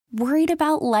Worried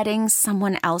about letting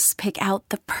someone else pick out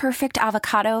the perfect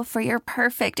avocado for your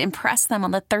perfect impress them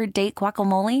on the third date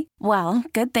guacamole? Well,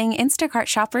 good thing Instacart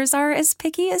shoppers are as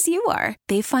picky as you are.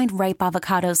 They find ripe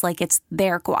avocados like it's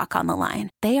their guac on the line.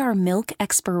 They are milk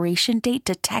expiration date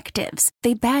detectives.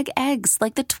 They bag eggs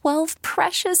like the 12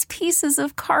 precious pieces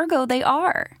of cargo they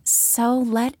are. So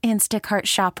let Instacart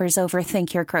shoppers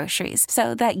overthink your groceries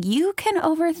so that you can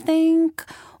overthink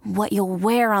what you'll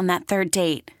wear on that third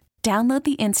date. Download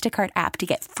the Instacart app to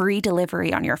get free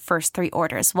delivery on your first 3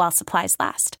 orders while supplies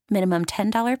last. Minimum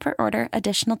 $10 per order.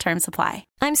 Additional terms apply.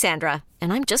 I'm Sandra,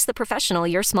 and I'm just the professional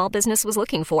your small business was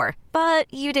looking for.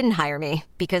 But you didn't hire me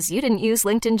because you didn't use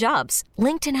LinkedIn Jobs.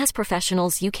 LinkedIn has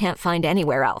professionals you can't find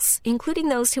anywhere else, including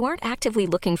those who aren't actively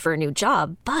looking for a new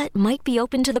job, but might be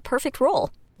open to the perfect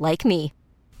role, like me.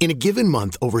 In a given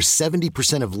month, over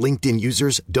 70% of LinkedIn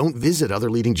users don't visit other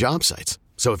leading job sites.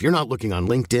 So if you're not looking on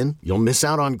LinkedIn, you'll miss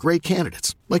out on great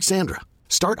candidates like Sandra.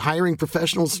 Start hiring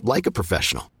professionals like a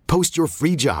professional. Post your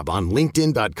free job on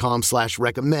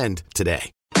linkedin.com/recommend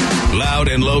today. Loud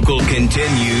and Local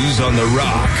continues on The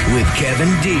Rock with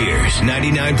Kevin Deers,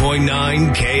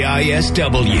 99.9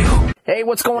 KISW. Hey,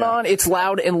 what's going on? It's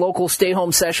Loud and Local Stay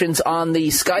Home Sessions on the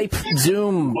Skype,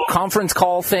 Zoom, conference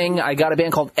call thing. I got a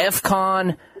band called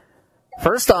FCon.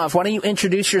 First off, why don't you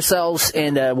introduce yourselves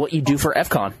and what you do for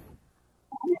FCon?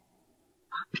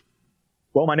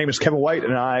 Well, my name is Kevin White,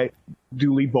 and I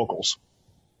do lead vocals.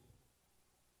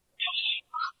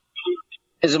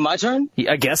 Is it my turn?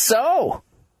 I guess so.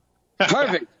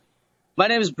 Perfect. My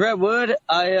name is Brett Wood.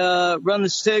 I run the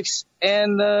sticks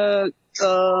and the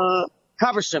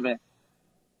copper stripping.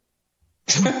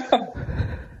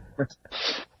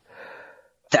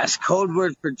 That's code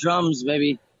word for drums,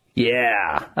 baby.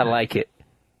 Yeah, I like it.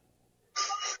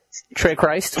 Trey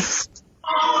Christ.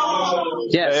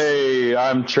 Yes. Hey,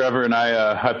 I'm Trevor, and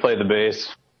I play the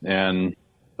bass and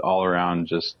all around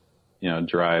just,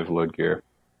 drive, load gear.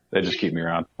 They just keep me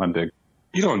around. I'm big.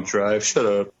 You don't drive. Shut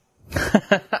up.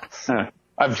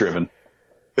 I've driven.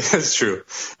 That's true.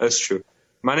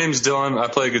 My name's Dylan. I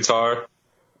play guitar,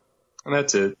 and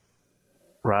that's it.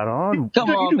 Right on. Come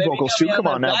on, you do baby. vocals too. Come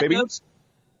on now, baby.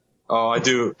 Oh, I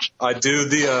do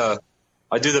the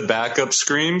backup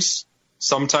screams.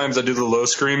 Sometimes I do the low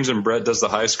screams and Brett does the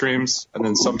high screams, and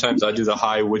then sometimes I do the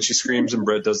high witchy screams and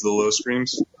Brett does the low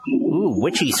screams. Ooh,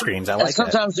 witchy screams. I like that.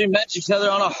 Sometimes we match each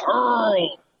other on a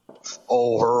hurl.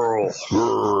 Oh,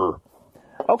 hurl.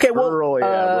 Okay, well, Hurl, yeah,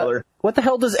 brother. what the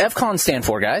hell does FCon stand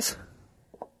for, guys?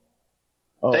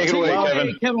 Oh, Take it away,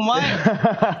 Kevin. Kevin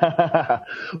White.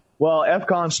 Well,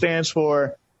 FCON stands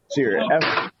for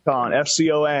FCON,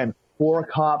 FCON, 4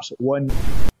 cops, 1.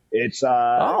 It's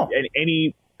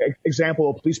any example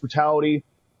of police brutality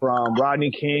from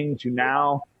Rodney King to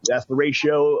now. That's the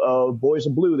ratio of boys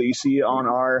in blue that you see on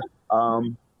our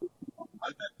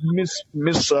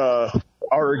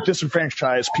our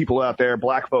disenfranchised people out there,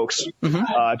 black folks,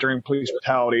 during police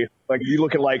brutality. Like you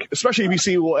look at especially if you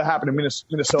see what happened in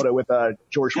Minnesota with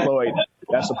George Floyd.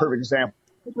 That's the perfect example.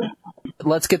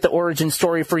 Let's get the origin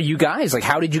story for you guys. Like,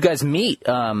 how did you guys meet?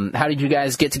 How did you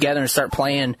guys get together and start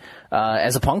playing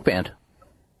as a punk band?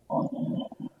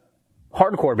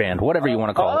 Hardcore band, whatever you want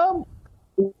to call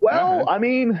it. Well, I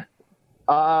mean,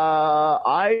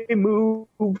 I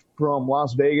moved from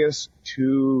Las Vegas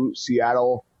to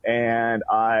Seattle, and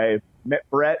I met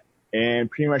Brett and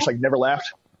pretty much never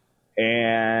left.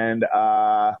 And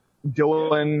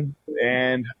Dylan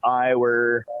and I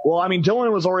were,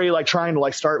 Dylan was already trying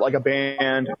to start a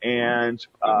band, and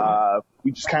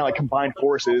we just kind of combined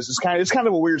forces. It's kind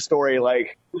of a weird story.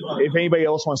 If anybody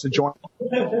else wants to join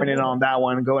in on that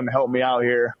one, go ahead and help me out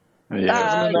here.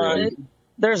 Yeah,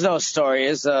 there's no story.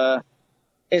 It's a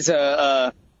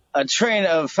train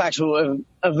of factual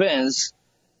events.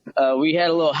 We had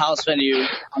a little house venue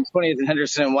on 20th and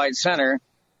Henderson and White Center,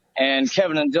 and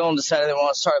Kevin and Dylan decided they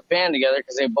want to start a band together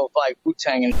because they both like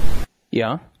Wu-Tang.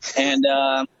 Yeah. And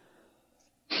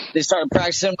they started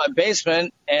practicing in my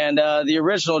basement, and the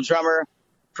original drummer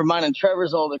for mine and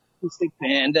Trevor's old acoustic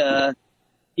band,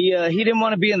 he didn't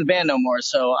want to be in the band no more,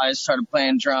 so I started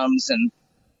playing drums and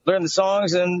learned the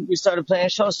songs, and we started playing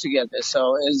shows together.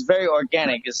 So it was very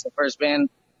organic. It's the first band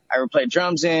I ever played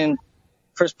drums in,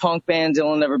 first punk band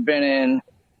Dylan ever been in,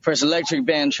 first electric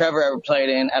band Trevor ever played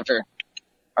in after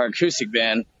our acoustic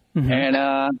band. Mm-hmm.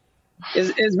 And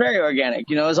it's very organic.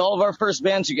 It's all of our first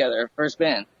band together, first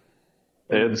band.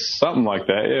 It's something like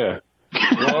that, yeah.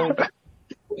 Well,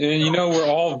 and, we're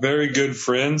all very good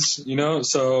friends,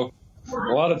 so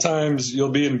a lot of times you'll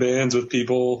be in bands with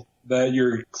people that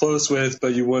you're close with,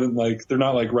 but you wouldn't they're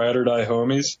not ride or die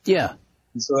homies. Yeah.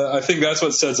 And so I think that's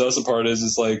what sets us apart is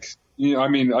I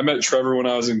mean, I met Trevor when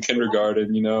I was in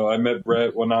kindergarten. I met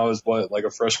Brett when I was like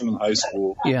a freshman in high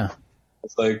school. Yeah.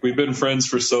 It's like we've been friends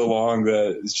for so long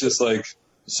that it's just like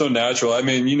so natural. I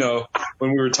mean,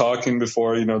 when we were talking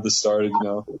before, this started,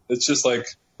 it's just like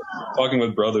talking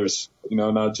with brothers,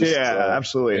 not just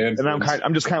absolutely. And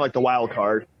I'm just kind of like the wild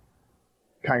card.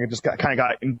 Kind of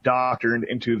got indoctrinated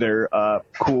into their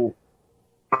cool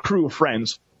crew of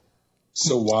friends.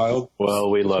 So wild. Well,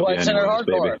 we love you anyways,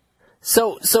 baby.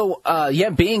 So,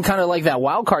 being kind of like that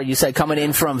wild card, you said, coming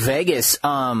in from Vegas.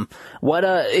 What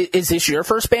is this your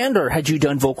first band, or had you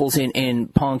done vocals in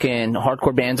punk and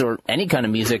hardcore bands or any kind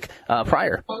of music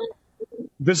prior?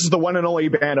 This is the one and only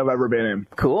band I've ever been in.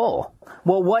 Cool.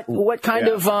 Well, what kind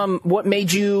of what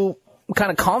made you kind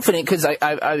of confident? Because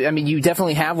I mean, you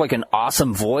definitely have like an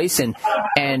awesome voice, and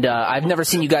I've never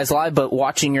seen you guys live, but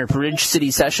watching your Bridge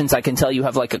City sessions, I can tell you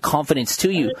have like a confidence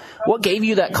to you. What gave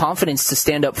you that confidence to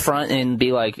stand up front and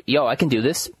be like, yo, I can do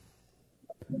this?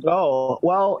 Oh,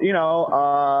 well,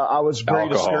 I was very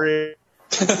discouraged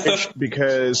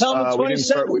because we didn't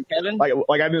start.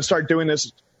 Like I didn't start doing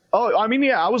this. Oh, I mean,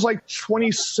 I was like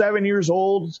 27 years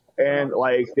old, and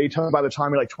like they tell me by the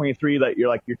time you're like 23 that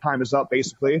your time is up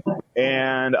basically.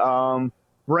 And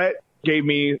Brett gave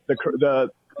me the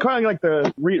kind of like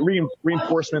the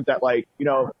reinforcement that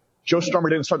Joe Strummer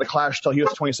didn't start the Clash until he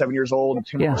was 27 years old, and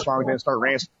Tim Armstrong didn't start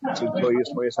Rancid until he was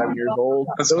 27 years old.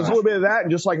 So there was a little bit of that,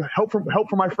 and just like help from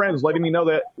my friends, letting me know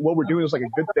that what we're doing is like a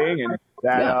good thing, and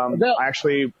that I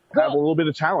actually have a little bit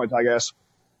of talent, I guess.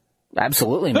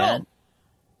 Absolutely, man.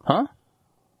 Huh?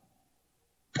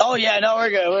 Oh, yeah, no,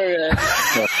 we're good.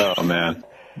 Oh, man.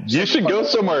 You should go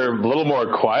somewhere a little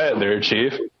more quiet there,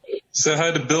 Chief. Say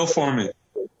hi to Bill for me.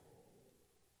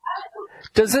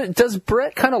 Does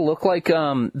Brett kind of look like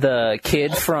the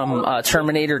kid from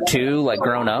Terminator 2, like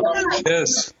grown up?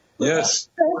 Yes. Close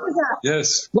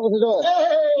the door.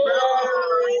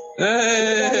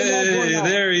 Hey,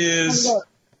 there he is.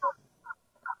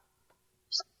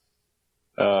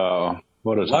 Oh.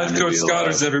 What a Life Coach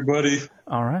Scotters, everybody.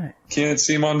 All right. Can't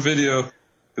see him on video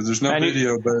because there's no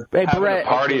video, but hey, Brett, a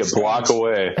party a block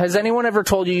away. Has anyone ever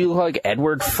told you look like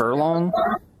Edward Furlong?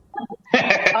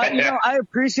 I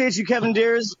appreciate you, Kevin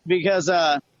Deers, because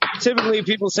typically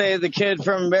people say the kid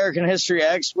from American History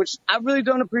X, which I really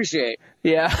don't appreciate.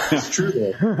 Yeah, it's true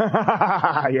though.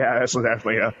 Yeah, that's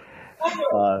definitely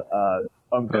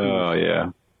oh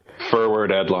yeah, Furward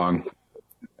Edlong.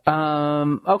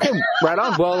 Okay, right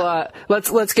on. Well,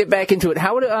 let's get back into it.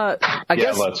 How would I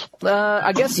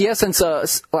guess yes. Since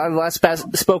I last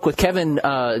spoke with Kevin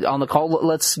on the call,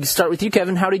 let's start with you,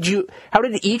 Kevin. How did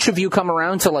each of you come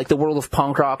around to like the world of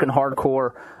punk rock and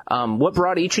hardcore? What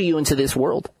brought each of you into this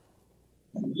world?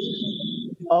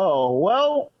 Oh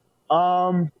well,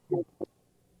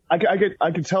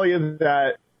 I could tell you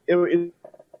that it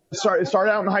started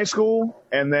out in high school,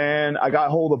 and then I got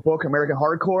hold of the book American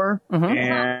Hardcore,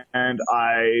 and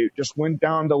I just went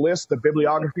down the list, the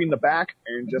bibliography in the back,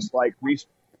 and just like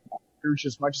researched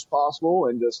as much as possible.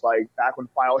 And just like back when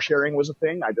file sharing was a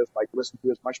thing, I just like listened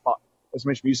to as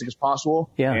much music as possible,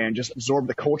 and just absorbed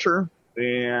the culture,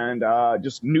 and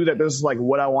just knew that this is like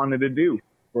what I wanted to do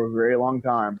for a very long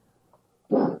time.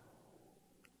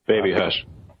 Baby hush.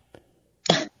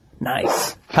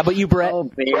 Nice. How about you, Brett? Oh,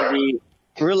 baby.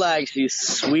 Relax, you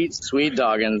sweet, sweet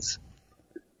doggins.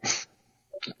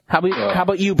 How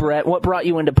about you, Brett? What brought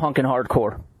you into punk and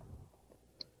hardcore?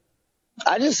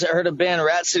 I just heard a band,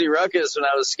 Rat City Ruckus, when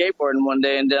I was skateboarding one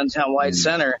day in downtown White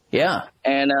Center. Yeah.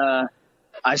 And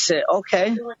I said,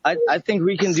 okay, I think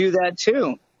we can do that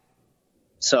too.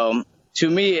 So to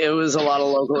me, it was a lot of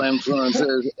local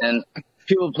influences, and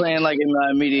people playing like in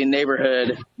my immediate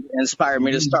neighborhood inspired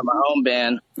me to start my own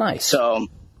band. Nice. So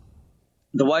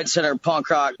the White Center punk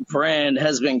rock brand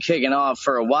has been kicking off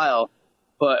for a while,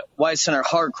 but White Center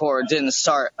hardcore didn't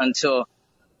start until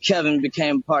Kevin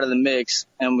became part of the mix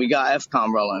and we got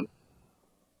FCOM rolling.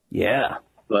 Yeah.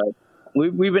 But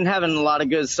we've been having a lot of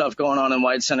good stuff going on in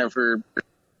White Center for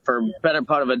better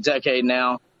part of a decade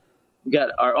now. We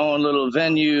got our own little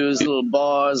venues, little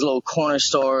bars, little corner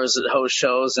stores that host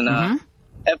shows, and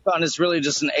FCON is really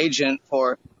just an agent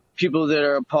for people that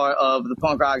are a part of the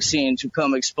punk rock scene to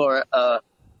come explore a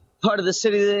part of the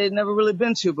city that they'd never really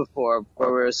been to before where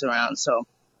we were around. So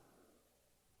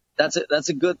that's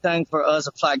a good thing for us,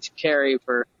 a flag to carry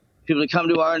for people to come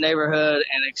to our neighborhood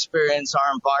and experience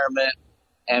our environment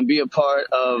and be a part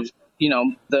of,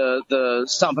 the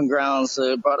stomping grounds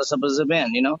that brought us up as a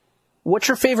band, What's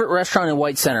your favorite restaurant in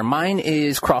White Center? Mine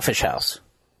is Crawfish House.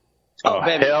 Oh,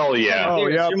 baby. Hell yeah. Oh,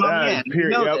 yep. Period. You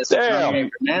know Yep. this. Damn.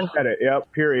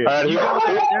 Yep. Period.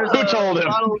 Who told him?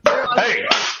 Hey.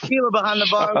 tequila behind the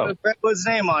bar with Brett Wood's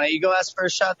name on it. You go ask for a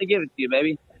shot, they give it to you,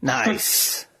 baby.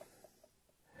 Nice.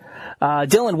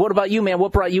 Dylan, what about you, man?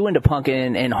 What brought you into punk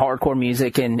and hardcore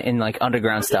music and like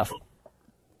underground stuff?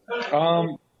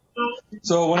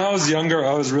 So when I was younger,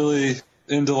 I was really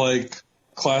into like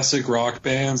classic rock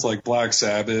bands like Black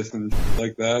Sabbath and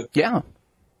like that. Yeah.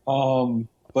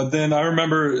 But then I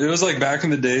remember it was like back in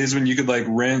the days when you could like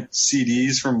rent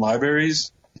CDs from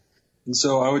libraries. And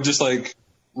so I would just like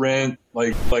rent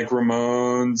like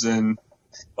Ramones and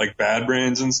like Bad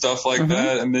Brains and stuff like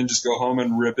that, and then just go home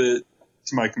and rip it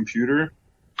to my computer.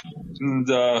 And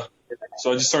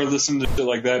so I just started listening to shit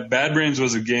like that. Bad Brains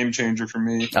was a game changer for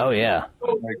me. Oh yeah.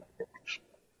 Like,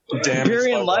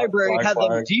 Burien Library had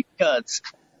the deep cuts.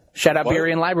 Shout out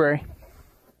Burien Library.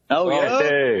 Oh yeah.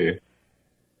 Hey.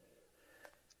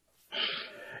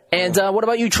 And what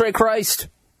about you, Trey Christ?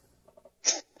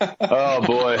 Oh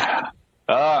boy.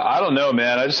 I don't know,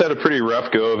 man. I just had a pretty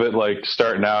rough go of it, like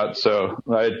starting out. So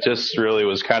I just really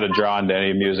was kind of drawn to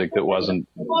any music that wasn't,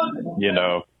 you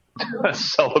know,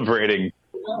 celebrating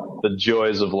the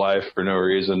joys of life for no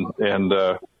reason. And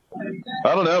I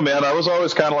don't know, man. I was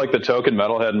always kind of like the token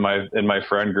metalhead in my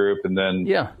friend group. And then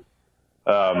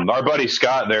our buddy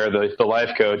Scott there, the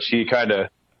life coach, he kind of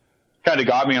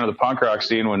got me into the punk rock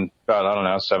scene when about, I don't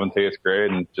know, 7th, 8th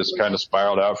grade, and just kind of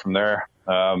spiraled out from there.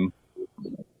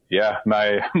 Yeah,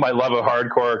 my love of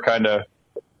hardcore kind of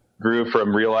grew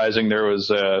from realizing there was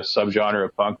a subgenre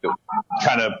of punk that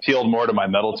kind of appealed more to my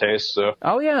metal taste. So,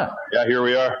 yeah, here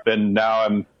we are. And now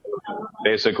I'm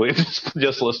basically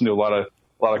just listening to a lot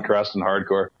of crust and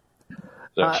hardcore.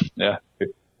 So, yeah,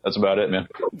 that's about it, man.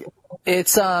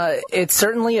 It's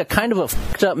certainly a kind of a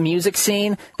fucked up music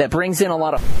scene that brings in a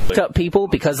lot of fucked up people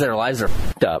because their lives are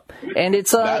fucked up. And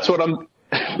it's that's what I'm.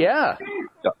 Yeah.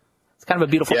 It's kind of a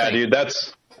beautiful thing. Yeah, dude,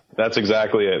 that's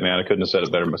exactly it, man. I couldn't have said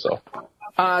it better myself.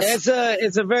 It's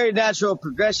a very natural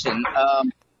progression.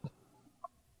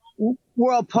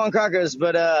 We're all punk rockers,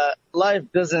 but life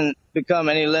doesn't become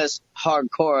any less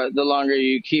hardcore the longer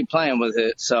you keep playing with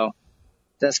it. So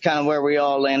that's kind of where we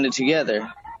all landed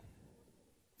together.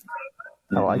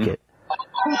 I like it.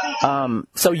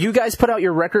 So you guys put out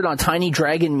your record on Tiny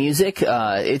Dragon Music.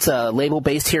 It's a label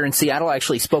based here in Seattle. I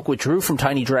actually spoke with Drew from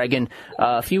Tiny Dragon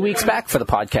a few weeks back for the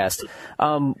podcast.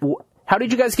 How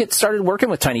did you guys get started working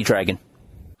with Tiny Dragon?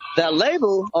 That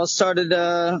label all started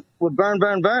with Burn,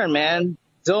 Burn, Burn, man.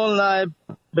 Dylan and I have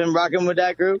been rocking with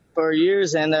that group for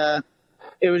years, and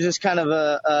it was just kind of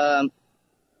a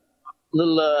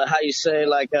little, how you say,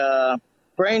 like a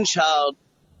brainchild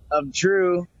of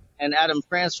Drew and Adam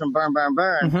France from Burn, Burn,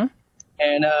 Burn.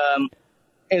 And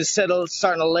instead of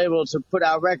starting a label to put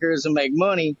out records and make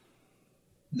money,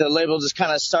 the label just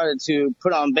kind of started to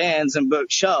put on bands and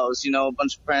book shows, you know, a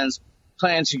bunch of friends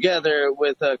playing together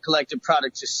with a collective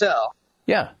product to sell.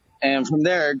 Yeah. And from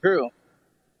there it grew.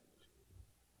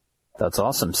 That's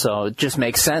awesome. So it just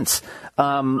makes sense.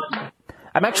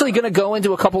 I'm actually going to go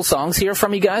into a couple songs here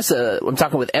from you guys. I'm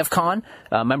talking with F-Con,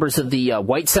 members of the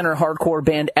White Center hardcore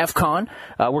band F-Con.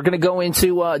 We're going to go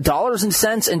into Dollars and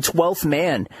Cents and 12th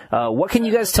Man. What can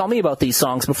you guys tell me about these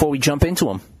songs before we jump into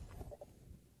them?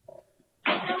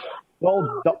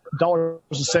 Well, Dollars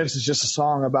and Cents is just a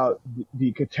song about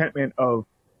the contentment of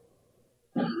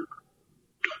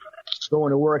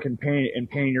going to work and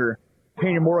paying your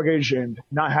mortgage and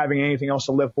not having anything else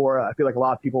to live for. I feel like a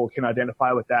lot of people can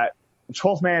identify with that.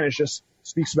 12th Man is just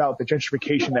speaks about the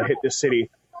gentrification that hit this city.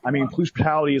 I mean, police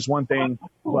brutality is one thing,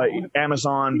 but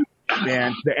Amazon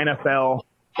and the NFL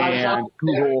and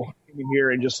Google came in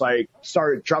here and just like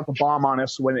dropped the bomb on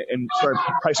us and started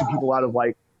pricing people out of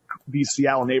like these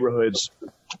Seattle neighborhoods.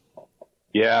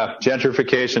 Yeah,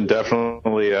 gentrification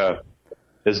definitely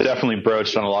is definitely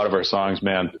broached on a lot of our songs,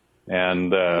 man.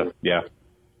 And yeah,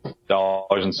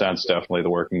 Dollars and Cents definitely the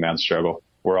working man's struggle.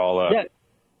 We're all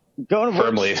going to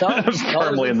firmly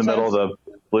in the middle of the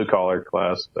blue collar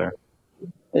class there.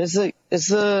 It's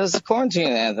a quarantine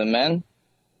anthem, man.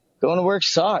 Going to work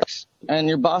sucks, and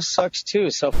your boss sucks too.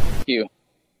 So f you.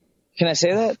 Can I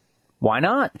say that? Why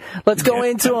not? Let's go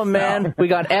into them, man. We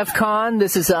got F-Con.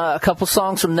 This is a couple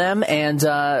songs from them, and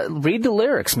read the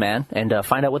lyrics, man, and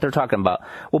find out what they're talking about.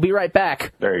 We'll be right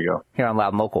back. There you go. Here on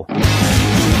Loud and Local.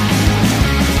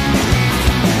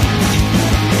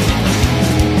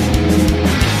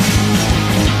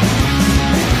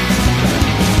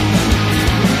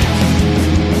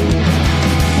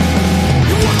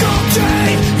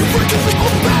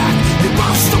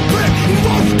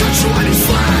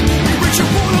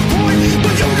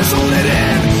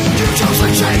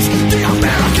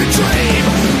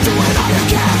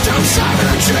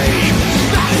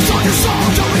 That is all your soul,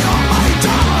 doing all my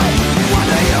time. One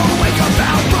day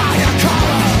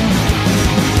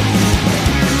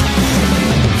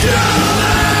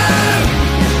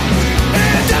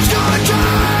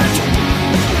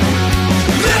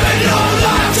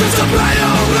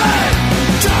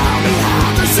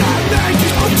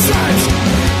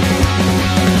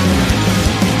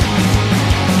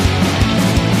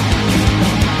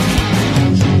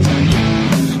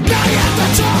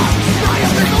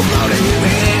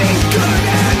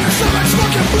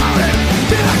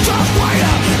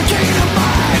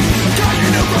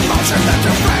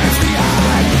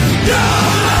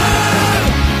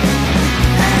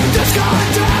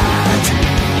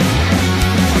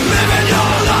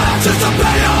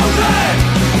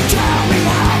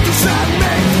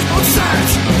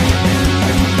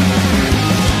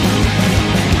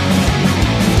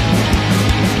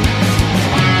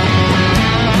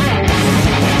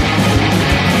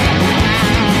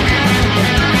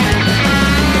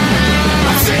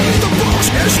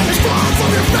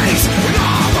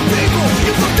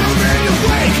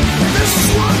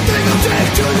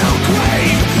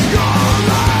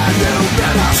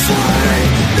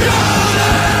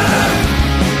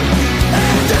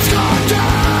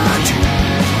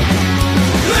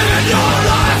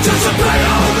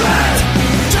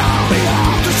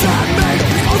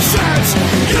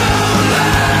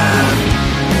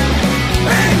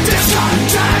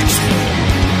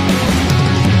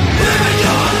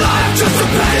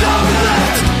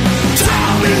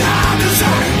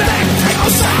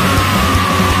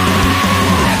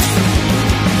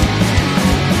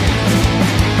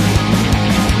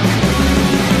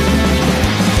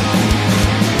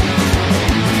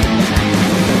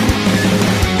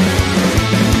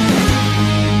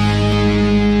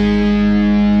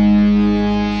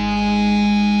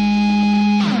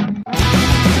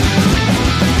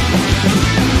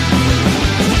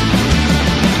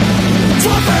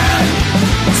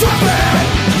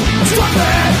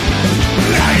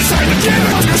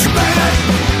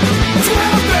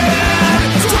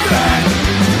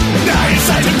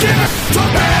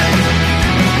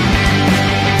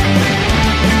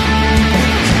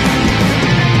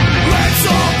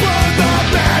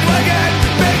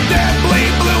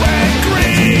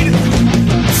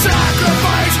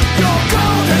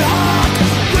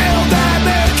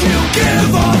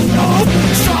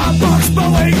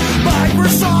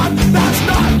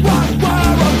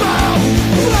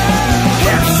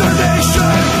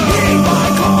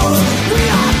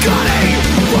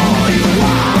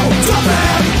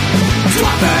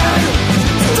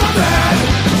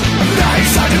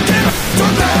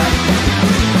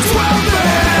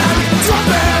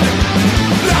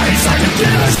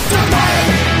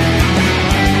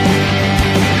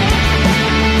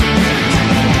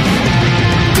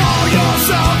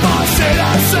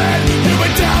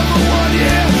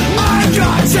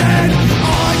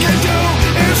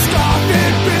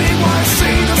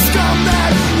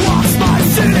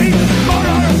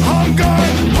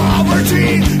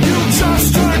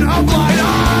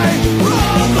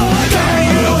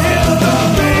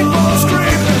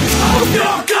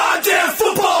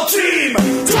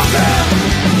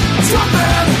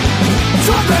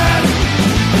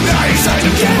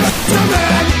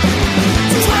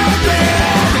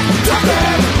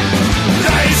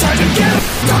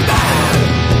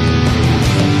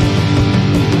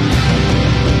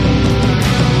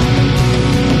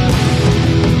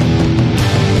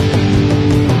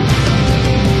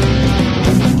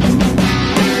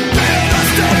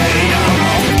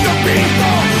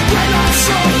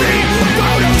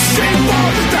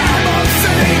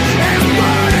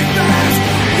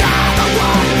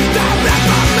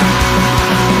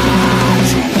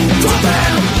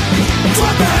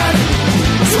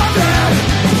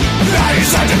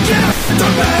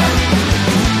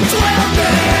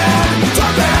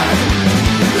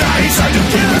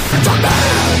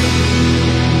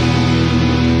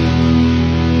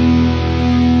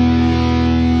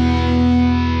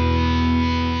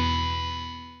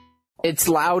It's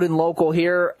loud and local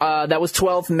here. That was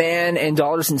 12th Man and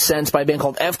Dollars and Cents by a band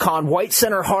called FCON, White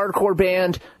Center hardcore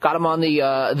band. Got them on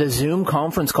the Zoom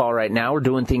conference call right now. We're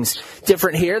doing things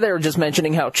different here. They were just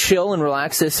mentioning how chill and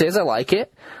relaxed this is. I like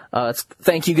it.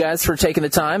 Thank you guys for taking the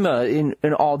time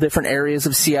in all different areas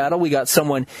of Seattle. We got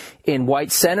someone in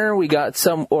White Center. We got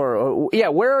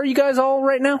where are you guys all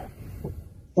right now?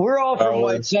 We're all from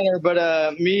White Center,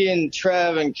 but me and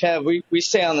Trev and Kev, we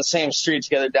stay on the same street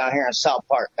together down here in South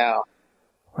Park now.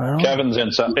 Kevin's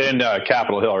in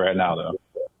Capitol Hill right now, though.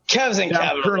 Kev's in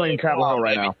Capitol Hill. Currently in Capitol Hill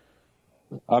right now.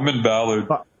 I'm in Ballard.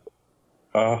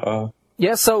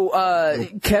 Yeah, so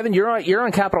Kevin, you're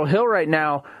on Capitol Hill right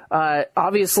now.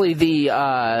 Obviously,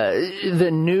 the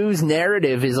news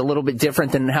narrative is a little bit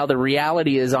different than how the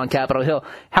reality is on Capitol Hill.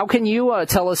 How can you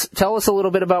tell us a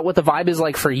little bit about what the vibe is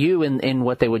like for you in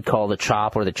what they would call the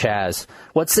CHOP or the Chaz?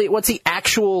 What's the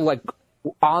actual like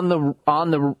on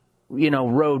the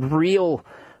road real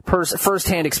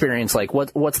first-hand experience like?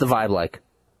 What's the vibe like?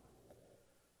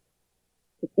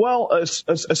 Well,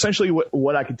 essentially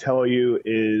what I can tell you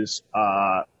is,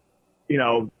 the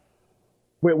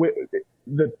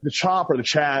CHOP or the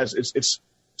Chaz, it's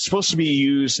supposed to be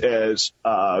used as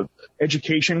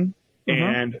education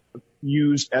and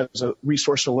used as a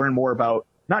resource to learn more about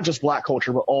not just black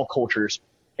culture, but all cultures.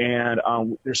 And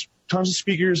there's tons of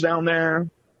speakers down there.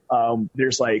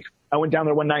 There's like, I went down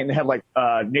there one night and they had like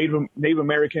Native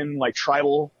American, like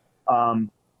tribal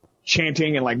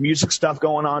chanting and like music stuff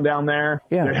going on down there.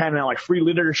 Yeah. They're handing out like free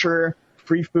literature,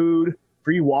 free food,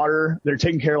 free water. They're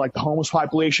taking care of like the homeless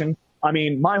population. I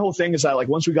mean, my whole thing is that like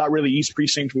once we got rid of the East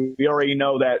Precinct, we already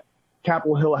know that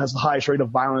Capitol Hill has the highest rate of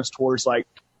violence towards like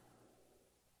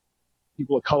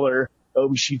people of color,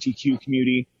 LGBTQ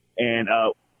community, and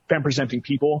femme presenting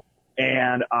people.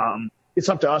 And it's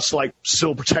up to us to like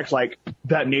still protect like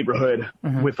that neighborhood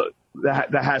with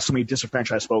that has so many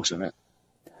disenfranchised folks in it.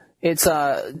 It's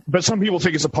but some people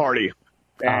think it's a party,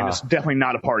 and it's definitely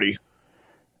not a party.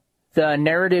 The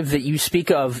narrative that you speak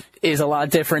of is a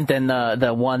lot different than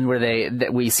the one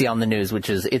that we see on the news, which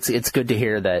is it's good to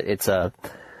hear that it's not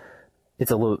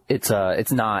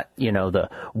the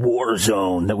war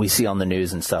zone that we see on the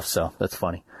news and stuff. So that's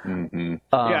funny. No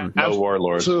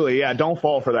warlords. Absolutely, yeah. Don't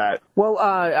fall for that. Well,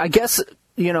 I guess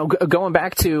going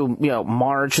back to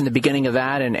March and the beginning of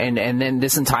that, and then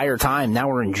this entire time. Now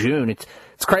we're in June. It's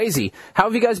crazy. How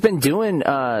have you guys been doing?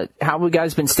 How have you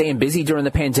guys been staying busy during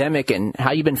the pandemic, and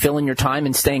how you been filling your time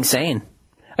and staying sane?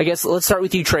 I guess let's start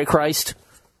with you, Trey Christ.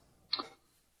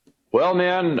 Well,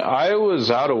 man, I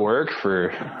was out of work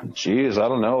for,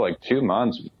 like 2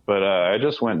 months, but I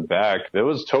just went back. It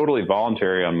was totally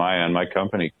voluntary on my end. My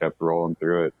company kept rolling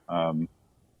through it.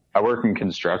 I work in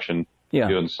construction,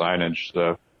 doing signage.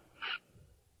 So,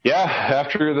 yeah,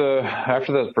 after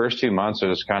the first 2 months, it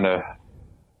was kind of,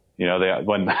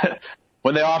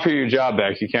 when they offer you a job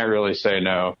back, you can't really say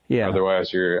no. Yeah.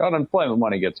 Otherwise, your unemployment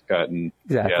money gets cut. And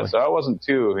exactly. Yeah, so I wasn't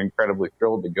too incredibly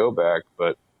thrilled to go back,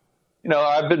 but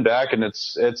I've been back, and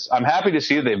I'm happy to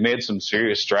see they've made some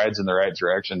serious strides in the right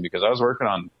direction, because I was working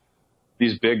on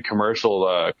these big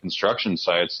commercial construction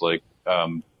sites, like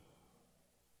some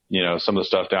of the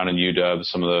stuff down in UW,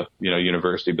 some of the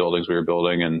university buildings we were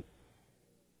building, and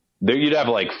there you'd have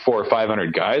like 400 or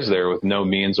 500 guys there with no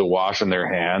means of washing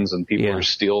their hands, and people were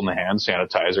stealing the hand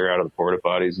sanitizer out of the porta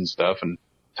potties and stuff, and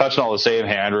touching all the same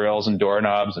handrails and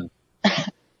doorknobs, and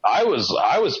I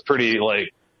was pretty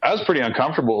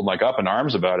uncomfortable and like up in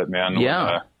arms about it, man.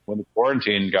 Yeah. When the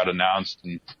quarantine got announced,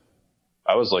 and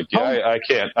I was like, I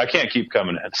can't keep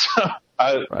coming in. So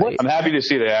I'm happy to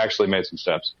see they actually made some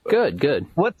steps. But. Good.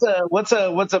 What's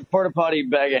a porta potty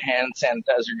bag of hand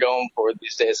sanitizer going for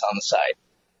these days on the site?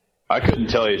 I couldn't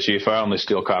tell you, Chief. I only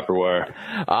steal copper wire.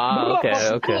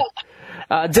 Okay.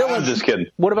 Dylan, I'm just kidding.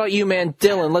 What about you, man?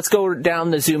 Dylan, let's go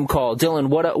down the Zoom call. Dylan,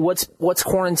 what's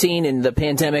quarantine and the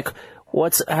pandemic?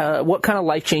 What kind of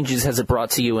life changes has it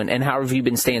brought to you, and how have you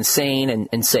been staying sane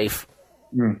and safe?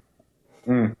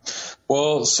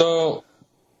 Well, so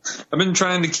I've been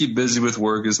trying to keep busy with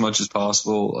work as much as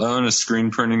possible. I own a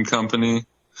screen printing company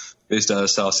based out of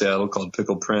South Seattle called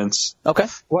Pickle Prints. Okay.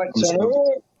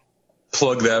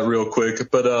 Plug that real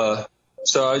quick. But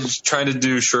so I just try to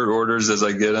do shirt orders as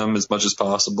I get them as much as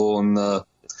possible. And I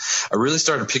really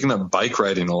started picking up bike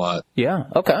riding a lot. Yeah.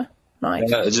 Okay.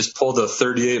 Nice. Yeah, I just pulled a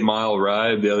 38-mile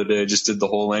ride the other day. I just did the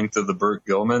whole length of the Burt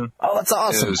Gilman. Oh, that's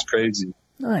awesome. It was crazy.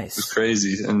 Nice. It was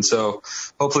crazy. And so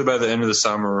hopefully by the end of the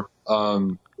summer,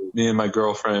 me and my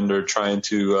girlfriend are trying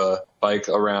to bike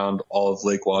around all of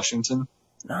Lake Washington.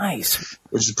 Nice.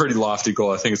 Which is a pretty lofty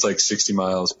goal. I think it's like 60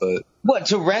 miles. But What,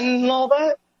 to Ren and all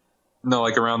that? No,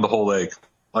 like around the whole lake.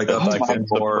 Like up to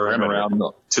Kenmore and around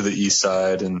to the east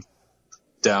side and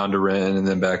down to Ren and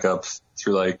then back up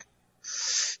through like,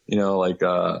 you know, like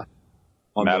on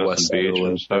Madison the west side Beach of the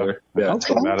and stuff. Yeah,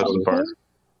 Okay. Madison Park.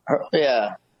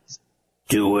 Yeah.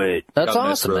 Do it. That's Got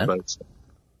nice awesome, road man. bikes.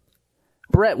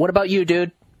 Brett, what about you,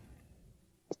 dude?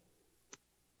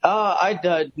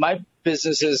 My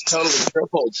business is totally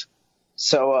tripled.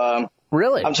 So,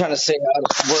 really, I'm trying to stay out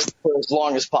of work for as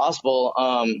long as possible.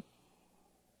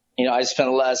 You know, I spent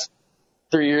the last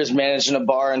 3 years managing a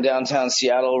bar in downtown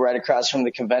Seattle, right across from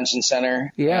the convention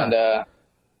center. Yeah. And,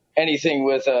 anything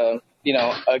with a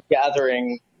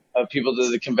gathering of people that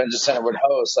the convention center would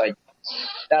host, like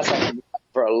that's like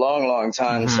for a long, long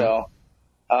time. Mm-hmm.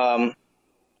 So,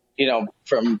 you know,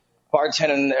 from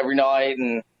bartending every night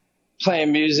and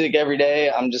playing music every day,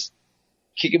 I'm just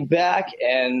kicking back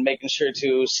and making sure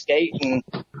to skate and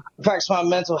practice my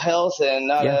mental health and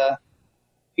not,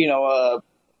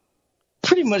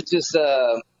 pretty much just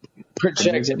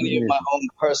project any of my own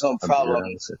personal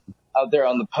problems out there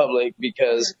on the public,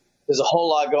 because there's a whole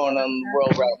lot going on in the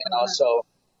world right now. So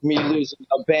me losing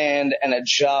a band and a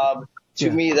job, to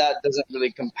me, that doesn't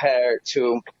really compare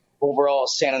to what we're all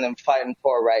standing and fighting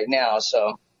for right now.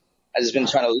 So I've just been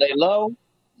trying to lay low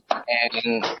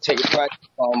and take a break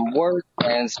from work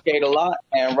and skate a lot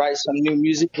and write some new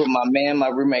music with my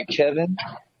roommate Kevin.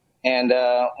 And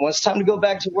when it's time to go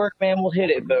back to work, man, we'll hit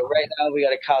it. But right now we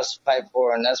got a cause to fight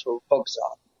for, and that's what we're focused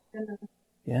on.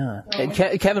 Yeah. And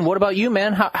Kevin, what about you,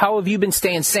 man? How have you been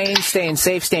staying sane, staying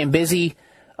safe, staying busy?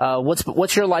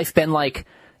 What's your life been like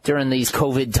during these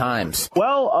COVID times?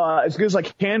 Well, as good as I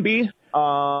can be.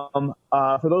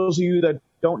 For those of you that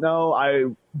don't know, I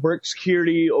work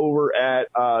security over at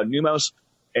Numos,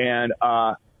 and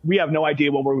we have no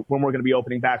idea when we're going to be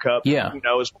opening back up. Yeah. Who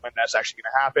knows when that's actually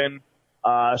going to happen?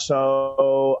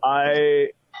 So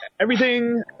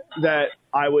everything that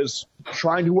I was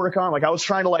trying to work on, like I was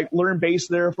trying to like learn bass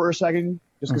there for a second,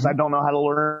 just because I don't know how to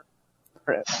learn.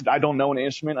 I don't know an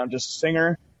instrument. I'm just a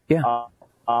singer. Yeah.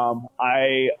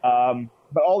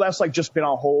 But all that's like just been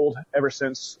on hold ever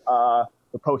since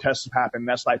the protests have happened.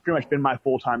 That's like pretty much been my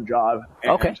full-time job.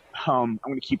 And, okay. I'm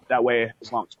going to keep it that way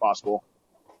as long as possible.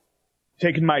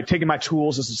 Taking my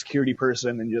tools as a security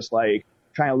person and just like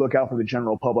trying to look out for the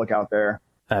general public out there.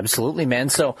 Absolutely, man.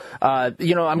 So, I'm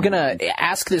going to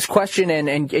ask this question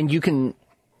and you can,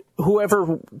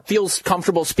 whoever feels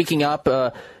comfortable speaking up,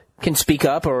 can speak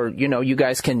up, or, you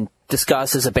guys can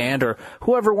discuss as a band, or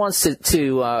whoever wants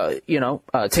to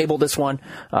table this one,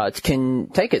 can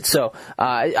take it. So,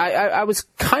 I was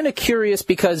kind of curious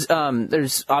because,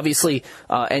 there's obviously,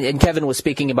 and Kevin was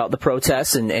speaking about the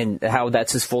protests and how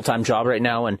that's his full-time job right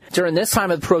now. And during this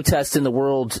time of protest in the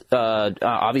world,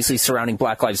 obviously surrounding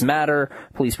Black Lives Matter,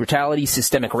 police brutality,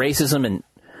 systemic racism, and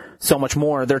so much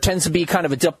more, there tends to be kind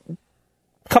of a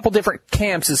couple different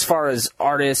camps as far as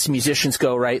artists, musicians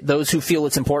go, right? Those who feel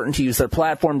it's important to use their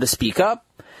platform to speak up,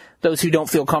 those who don't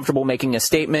feel comfortable making a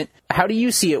statement. How do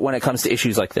you see it when it comes to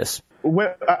issues like this? When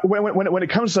it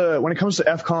comes to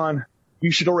FCon,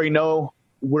 you should already know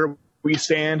where we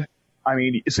stand. I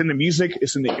mean, it's in the music,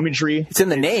 it's in the imagery, it's in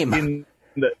the name, in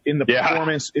the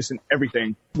performance, it's in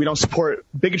everything. We don't support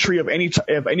bigotry of any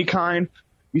kind.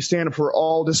 We stand up for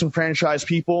all disenfranchised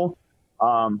people.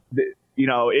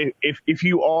 If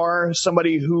you are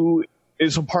somebody who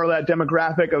is a part of that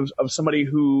demographic of somebody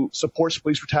who supports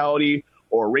police brutality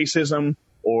or racism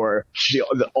or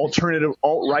the alternative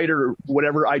alt-right or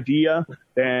whatever idea,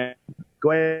 then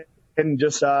go ahead and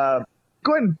just go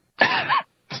ahead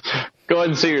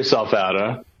and see yourself out,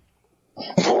 huh?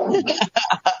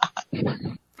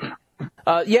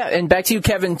 And back to you,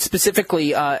 Kevin,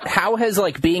 specifically, how has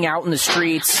being out in the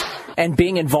streets and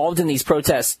being involved in these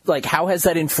protests, how has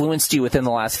that influenced you within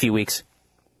the last few weeks?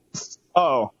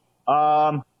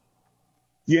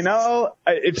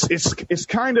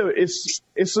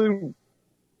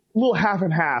 little half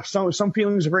and half. Some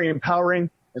feelings are very empowering,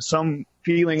 and some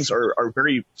feelings are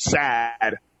very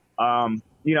sad.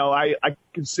 You know,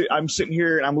 I'm sitting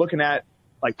here and I'm looking at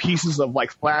like pieces of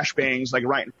like flashbangs like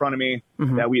right in front of me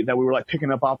that we were like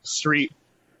picking up off the street.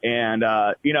 And,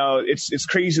 you know, it's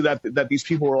crazy that these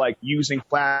people were like using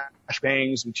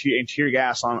flashbangs and tear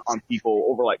gas on people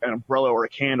over like an umbrella or a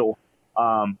candle.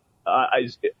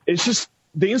 It's just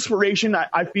the inspiration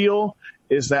I feel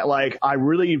is that like, I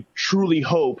really truly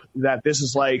hope that this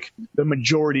is like the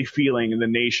majority feeling in the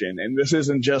nation. And this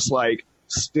isn't just like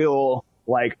still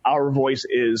like our voice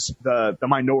is the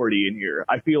minority in here.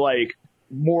 I feel like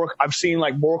I've seen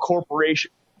like more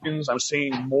corporations. I'm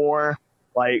seeing more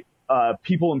like,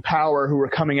 people in power who are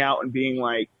coming out and being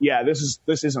like, yeah, this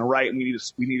isn't right. And we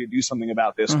need to do something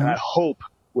about this. And I hope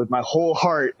with my whole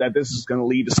heart that this is going to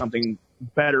lead to something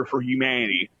better for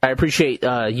humanity. I appreciate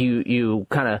you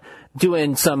kind of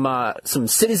doing some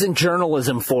citizen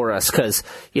journalism for us, because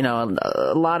you know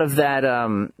a lot of that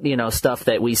you know stuff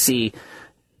that we see,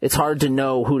 it's hard to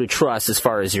know who to trust as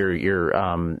far as your you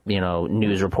know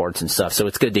news reports and stuff. So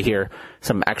it's good to hear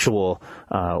some actual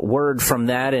word from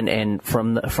that and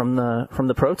from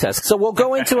the protest. So we'll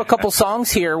go into a couple songs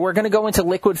here. We're going to go into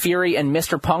Liquid Fury and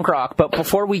Mr. Punk Rock. But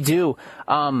before we do,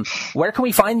 where can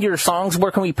we find your songs?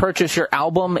 Where can we purchase your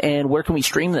album? And where can we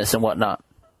stream this and whatnot?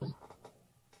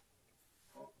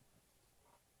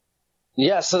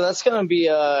 Yeah, so that's going to be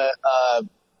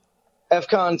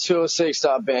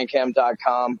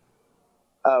fcon206.bandcamp.com.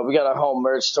 We got our home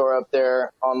merch store up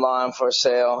there online for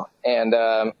sale, and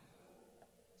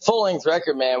full length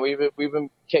record, man. We've been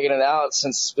kicking it out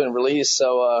since it's been released.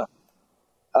 So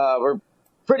we're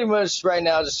pretty much right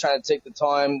now just trying to take the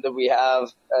time that we have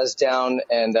as down,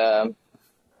 and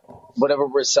whatever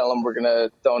we're selling, we're gonna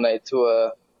donate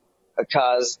to a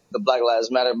cause, the Black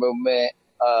Lives Matter movement.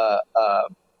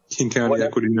 King County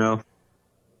Equity Now.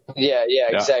 Yeah,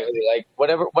 exactly. Like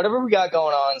whatever we got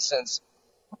going on, since,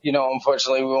 you know,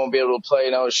 unfortunately we won't be able to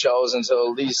play no shows until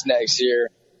at least next year.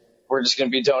 We're just going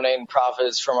to be donating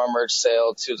profits from our merch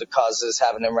sale to the causes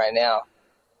happening right now.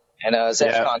 And it's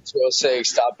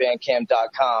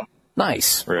fcon206.bandcamp.com.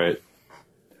 Nice. Right.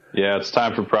 Yeah, it's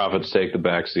time for profits to take the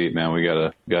back seat, man. We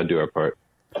gotta do our part.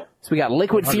 So we got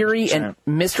Liquid 100%. Fury and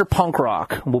Mr. Punk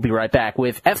Rock. We'll be right back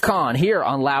with FCon here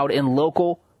on Loud and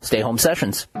Local Stay Home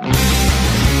Sessions.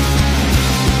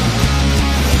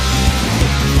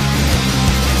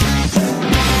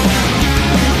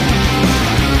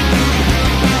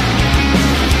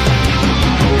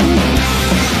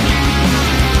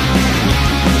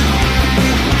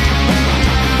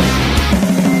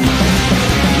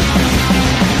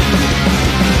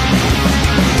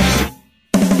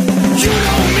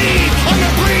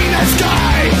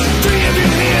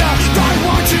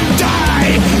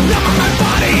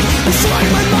 Destroy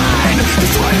my mind.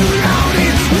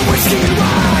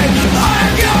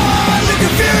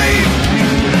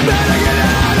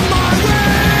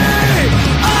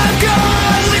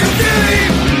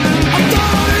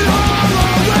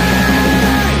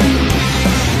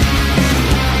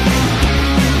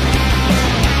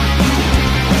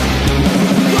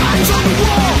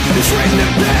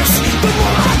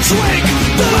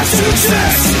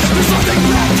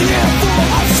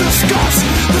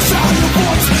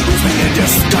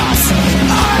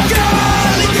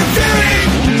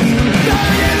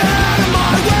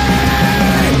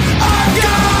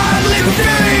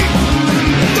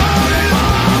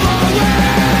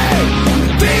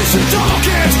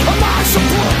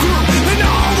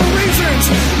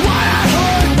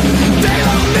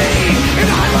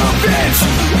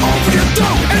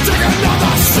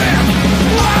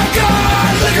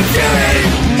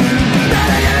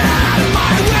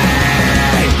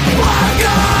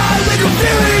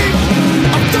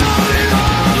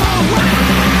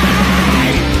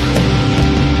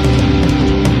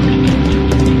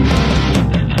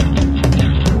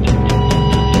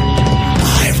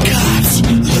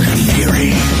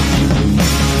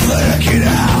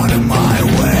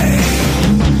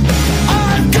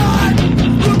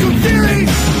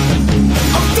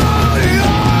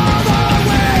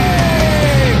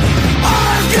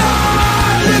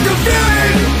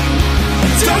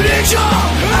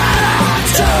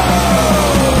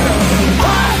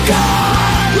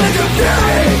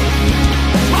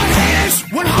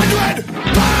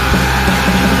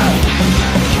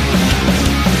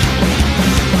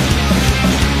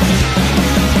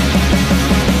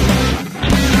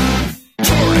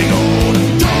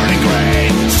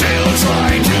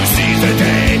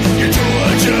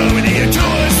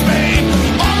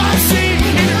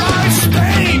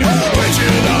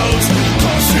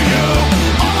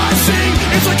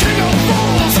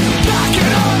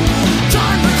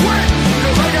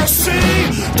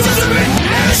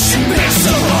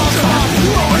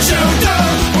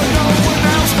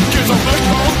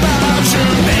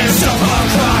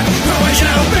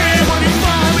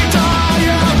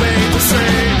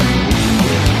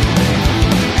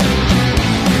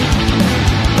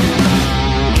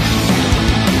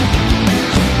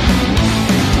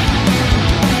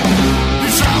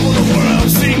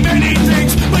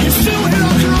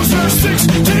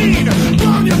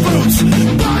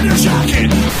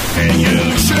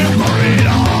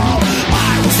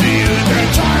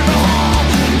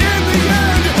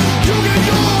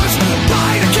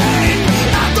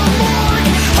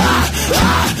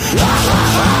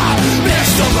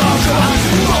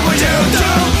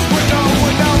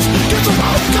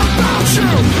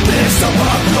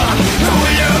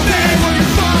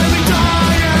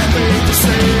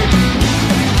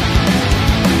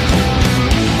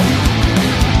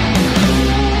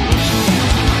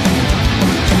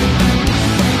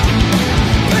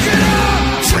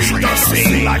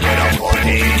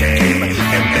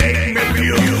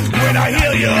 I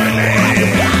hear your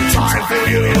name. Time for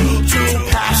you to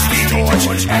pass the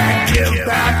torch and give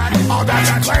back all that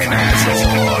you claim as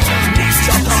yours. East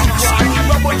of punk rock,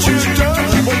 but what you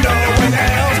done when no one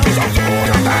else was a thought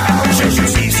about.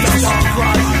 Just east of punk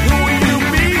rock, who you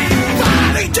be?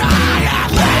 Finally die,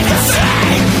 I'd like to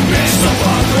say. Mr.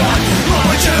 Punk rock,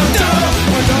 what would you do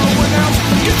when no one else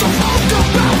gives a fuck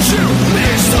about you?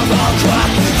 Mr. Punk rock,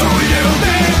 who you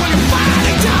be when you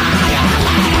finally die? I'd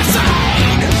like to say.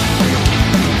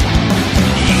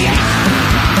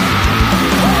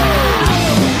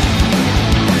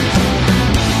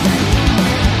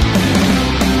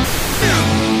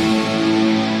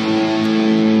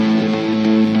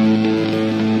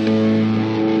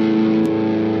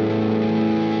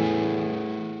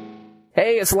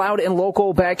 Hey, it's Loud and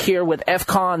Local back here with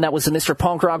F-Con. That was Mr.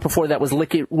 Punk Rock. Before that was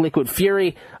Liquid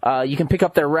Fury. You can pick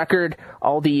up their record.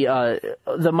 All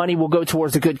the money will go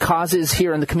towards the good causes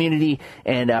here in the community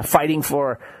and fighting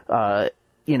for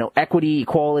equity,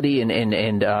 equality,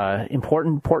 and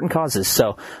important causes.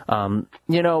 So, I'm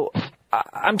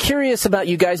curious about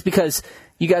you guys because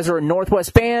you guys are a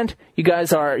Northwest band. You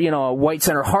guys are, a White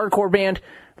Center hardcore band.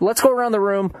 Let's go around the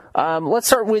room. Let's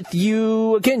start with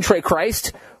you again, Trey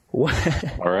Christ. All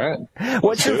right.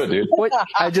 What's your, dude.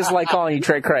 I just like calling you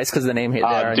Trey Christ because the name hit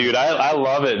there. Dude, I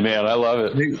love it, man. I love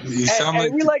it. You sound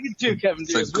like we like it too, Kevin.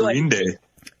 It's like Green Day.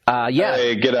 Yeah.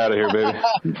 Hey, get out of here, baby.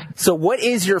 So what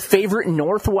is your favorite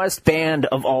Northwest band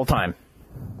of all time?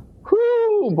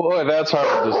 Whew, boy, that's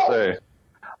hard to say.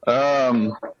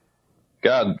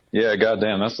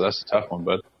 Goddamn, that's a tough one,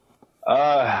 but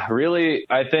really,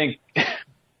 I think.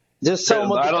 Just tell them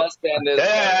what the best band is.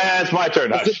 Yeah, it's my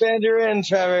turn. It's the band you're in,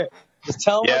 Trevor. Just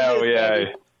tell them what it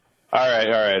is. All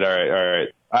right.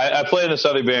 I play in this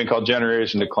other band called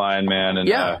Generation Decline, man, and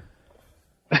they're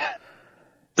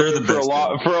the best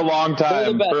for a long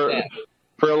time. Band.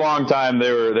 For a long time,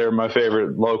 they were my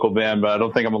favorite local band, but I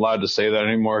don't think I'm allowed to say that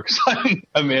anymore because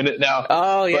I'm in it now.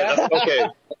 Oh yeah. But, okay.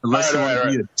 Unless you want to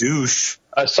be a douche.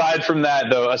 Aside from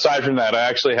that, I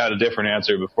actually had a different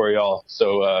answer before y'all.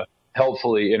 So.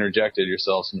 Helpfully interjected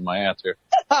yourselves into my answer.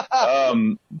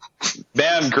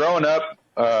 Man, growing up,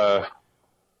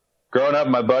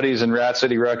 my buddies in Rat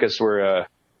City Ruckus were a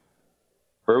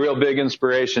real big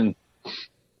inspiration.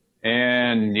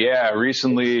 And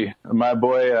recently my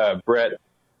boy, Brett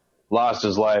lost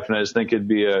his life, and I just think it'd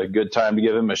be a good time to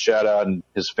give him a shout out and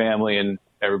his family and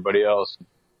everybody else.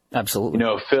 Absolutely.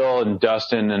 Phil and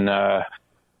Dustin and,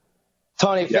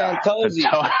 Tony Fantozzi.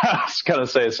 I was going to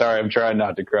say, sorry, I'm trying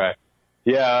not to cry.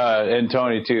 Yeah, and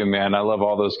Tony too, man. I love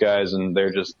all those guys, and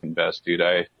they're just the best, dude.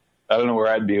 I don't know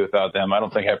where I'd be without them. I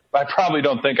probably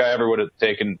don't think I ever would have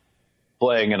taken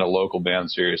playing in a local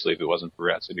band seriously if it wasn't for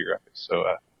Rat City Records. So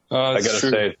I got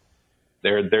to say,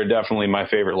 they're definitely my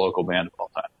favorite local band of all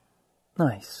time.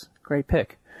 Nice, great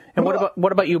pick. And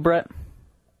what about you, Brett?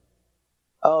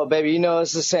 Oh, baby,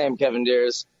 it's the same, Kevin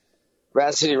Deers.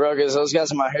 Rat City Ruckus, those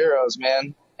guys are my heroes,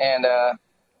 man. And,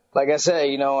 like I said,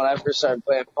 when I first started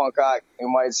playing punk rock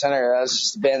in White Center, that was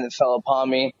just a band that fell upon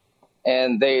me.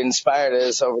 And they inspired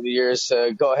us over the years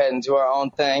to go ahead and do our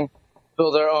own thing,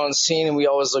 build our own scene. And we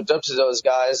always looked up to those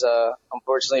guys.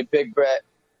 Unfortunately, Big Brett,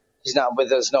 he's not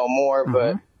with us no more,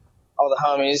 but all the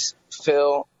homies,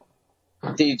 Phil,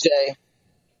 DJ,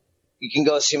 you can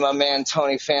go see my man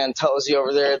Tony Fantozzi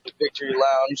over there at the Victory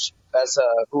Lounge. That's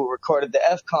who recorded the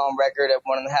F-Com record at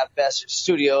 1.5 Bastard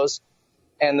Studios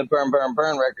and the Burn Burn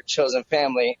Burn record, Chosen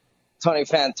Family. Tony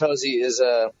Fantozzi is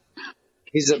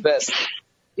he's the best.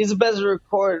 He's the best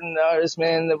recording artist,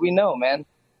 man, that we know, man.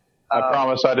 I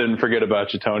promise I didn't forget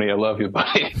about you, Tony. I love you,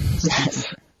 buddy.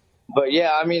 But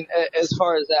yeah, I mean, as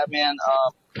far as that, man,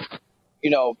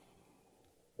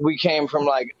 we came from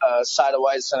like a side of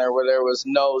White Center where there was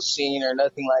no scene or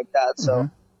nothing like that, so.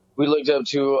 We looked up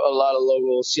to a lot of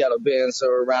local Seattle bands that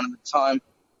were around at the time.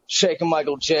 Shake and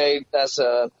Michael J. That's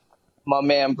my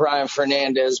man Brian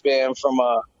Fernandez band from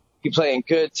he playing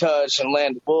Good Touch and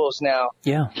Land of Wolves now.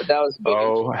 Yeah. But that was big.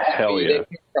 Oh, hell yeah. They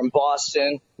came from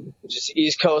Boston, which is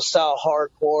East Coast style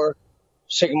hardcore.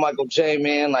 Shake and Michael J,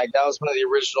 man, like that was one of the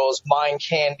originals. Mind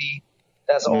Candy.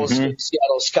 That's old school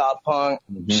Seattle ska punk.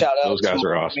 Shout out those guys to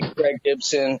are awesome. Greg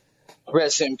Gibson.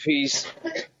 Rest in peace,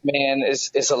 man.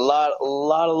 It's a lot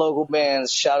of local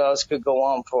bands. Shout outs could go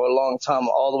on for a long time,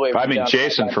 all the way. I mean,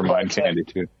 Jason from Mind Candy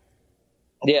too.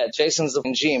 Yeah, Jason's the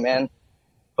G, man.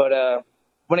 But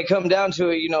when it comes down to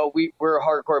it, we're a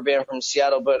hardcore band from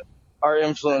Seattle, but our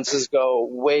influences go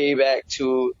way back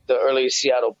to the early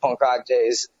Seattle punk rock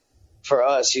days. For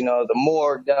us, the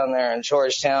Morgue down there in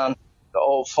Georgetown, the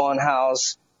old Fun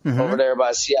House over there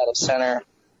by Seattle Center.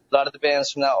 lot of the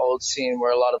bands from that old scene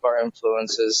were a lot of our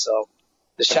influences. So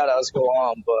the shout outs go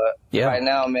on, but right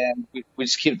now, man, we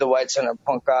just keep the White Center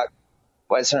punk rock,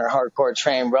 White Center hardcore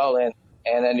train rolling,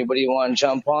 and anybody you want to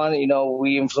jump on, you know,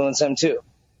 we influence them too.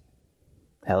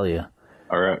 Hell yeah.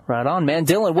 All right. Right on, man.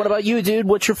 Dylan, what about you, dude?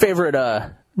 What's your favorite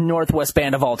Northwest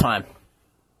band of all time?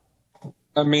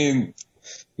 I mean,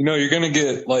 you know, you're going to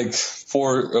get like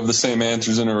 4 of the same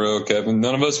answers in a row, Kevin.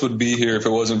 None of us would be here if it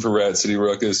wasn't for Rat City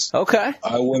Ruckus. Okay.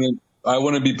 I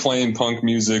wouldn't be playing punk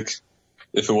music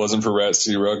if it wasn't for Rat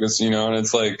City Ruckus, you know, and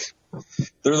it's like,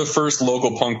 they're the first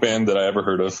local punk band that I ever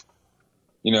heard of,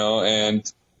 you know, and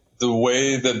the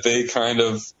way that they kind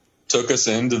of took us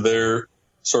into their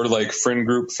sort of like friend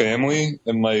group family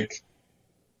and like,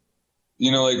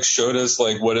 you know, like showed us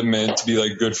like what it meant to be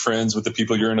like good friends with the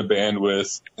people you're in a band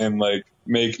with and like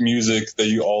make music that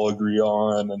you all agree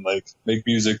on and like make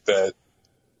music that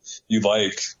you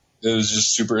like. It was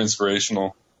just super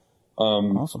inspirational.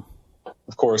 Awesome.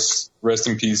 Of course, rest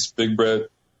in peace, Big Brett.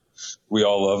 We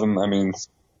all love him. I mean,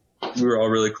 we were all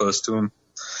really close to him.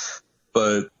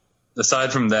 But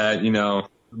aside from that, you know,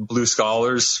 Blue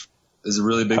Scholars is a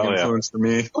really big influence for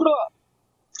me.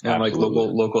 And like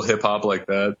local hip hop like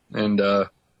that. And,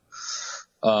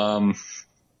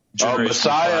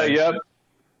 Messiah, yep.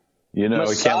 You know,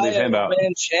 we can't leave him out.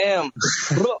 Man, Cham.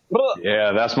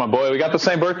 Yeah, that's my boy. We got the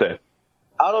same birthday.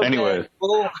 Anyway.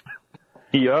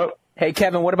 Yup. Hey,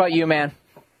 Kevin, what about you, man?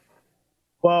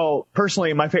 Well,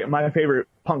 personally, my favorite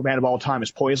punk band of all time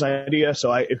is Poison Idea.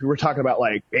 So if we were talking about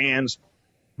like bands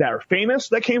that are famous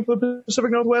that came from the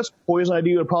Pacific Northwest, Poison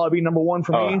Idea would probably be number 1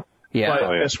 for me. Yeah.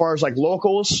 But as far as like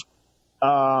locals, you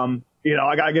know,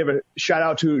 I gotta give a shout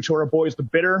out to our boys, The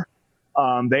Bitter.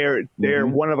 They're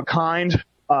one of a kind.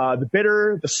 The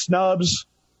Bitter, the Snubs,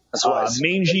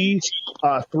 Mangy,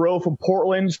 Throw from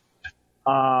Portland,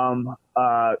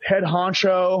 Head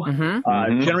Honcho,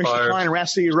 Generation Klein, Rat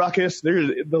City Ruckus.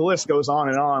 The list goes on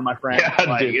and on, my friend. Yeah,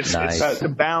 like, dude, it's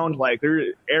abound. Like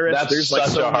there's like such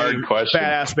so a hard many question.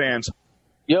 badass bands.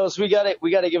 Yo, so we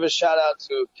gotta give a shout out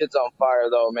to Kids on Fire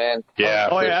though, man. Yeah,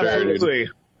 oh for yeah, sure, absolutely.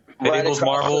 Mabel's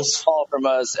Marbles. Call from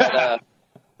us at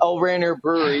El Rainier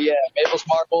Brewery. Yeah, Mabel's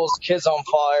Marbles, Kids on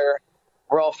Fire.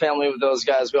 We're all family with those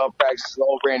guys. We all practice at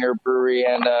El Rainier Brewery,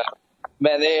 and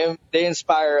man, they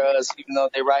inspire us. Even though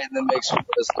they write in the mix with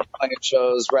us, playing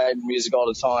shows, writing music all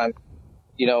the time.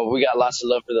 You know, we got lots of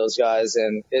love for those guys,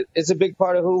 and it's a big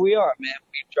part of who we are, man.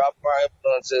 We drop our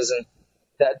influences, and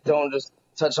that don't just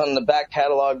touch on the back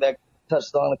catalog, that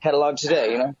touched on the catalog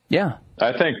today, you know? Yeah.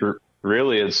 I think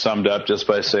really it's summed up just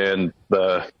by saying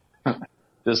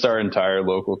just our entire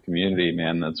local community,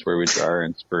 man. That's where we draw our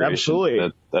inspiration.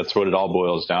 Absolutely. That's what it all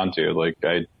boils down to. Like,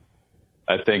 I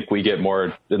think we get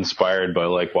more inspired by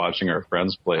like watching our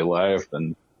friends play live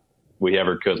than we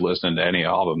ever could listening to any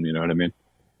album. You know what I mean?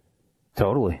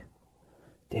 Totally.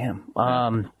 Damn.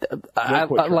 I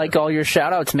like all your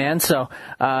shout outs, man. So,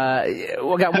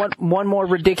 we got one more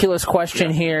ridiculous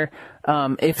question here.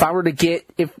 If I were to get,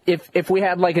 if we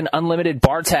had like an unlimited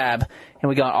bar tab and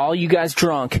we got all you guys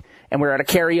drunk and we're at a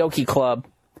karaoke club,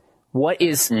 what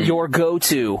is your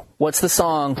go-to? What's the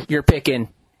song you're picking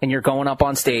and you're going up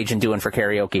on stage and doing for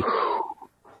karaoke?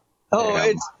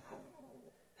 Oh,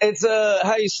 it's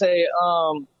how you say,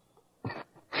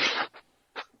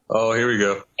 Oh, here we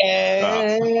go.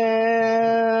 And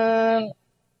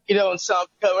you don't stop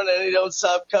coming, and you don't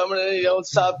stop coming, and you don't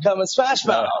stop coming. Smash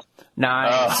Mouth.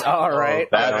 Nice. All right.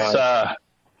 That's wow.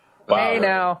 Hey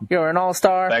now, you're an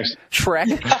all-star. Thanks.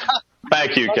 Shrek.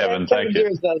 Thank you, Kevin. Thank you.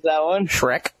 Does that one.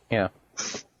 Shrek. Yeah.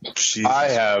 Jesus. I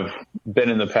have been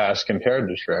in the past compared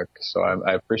to Shrek, so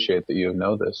I appreciate that you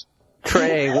know this.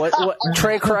 Trey, what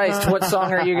Trey Christ, what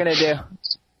song are you gonna do?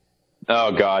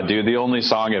 Oh God, dude, the only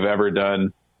song I've ever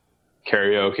done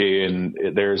karaoke,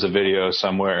 and there's a video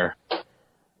somewhere,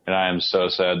 and I am so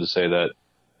sad to say that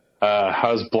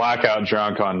I was blackout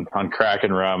drunk on crack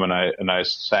and rum, and I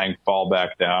sang "Fall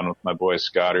Back Down" with my boy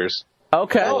Scotters.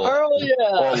 Okay.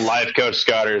 Old life coach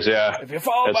Scotters, yeah. If you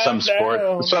fall at back some sport,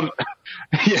 down.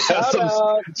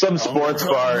 some sports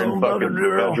bar in fucking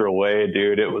Federal Way,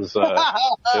 dude. It was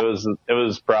it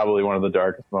was probably one of the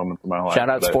darkest moments of my life. Shout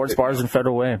out sports bars in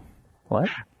Federal Way. What?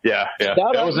 Yeah.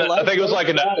 I think it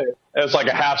was like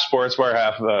a half sports bar,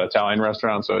 half Italian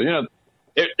restaurant. So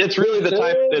it's really the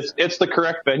type. It's the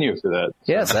correct venue for that.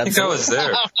 Yes, I think I was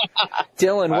there.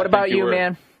 Dylan, what about you,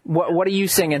 man? What are you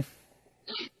singing?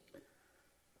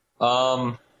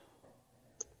 So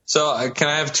can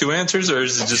I have 2 answers, or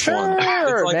is it just one?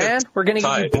 Sure, like man. We're gonna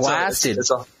get you blasted.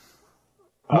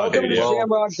 Welcome to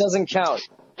Shamrock doesn't count.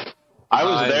 I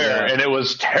was there, and it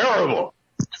was terrible.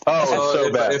 Oh, it's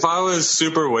so bad. If I was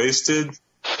super wasted,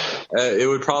 It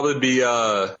would probably be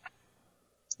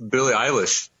Billie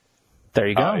Eilish. There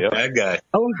you go. Bad Guy.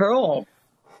 Oh, girl.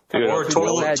 Dude, Or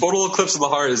Total Eclipse of the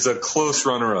Heart is a close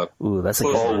runner-up. Ooh, that's a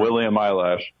or good one. William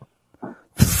Eyelash.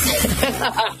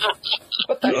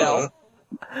 What the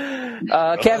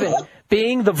hell? Kevin,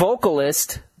 being the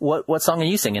vocalist, what song are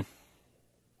you singing?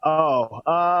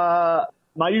 My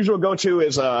usual go-to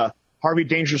is Harvey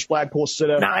Dangerous Flagpole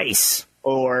Sit-Up. Nice.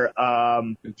 Or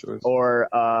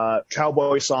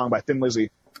Cowboy Song by Thin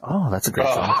Lizzy. Oh, that's a great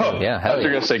song. Oh, Yeah, I hell was yeah.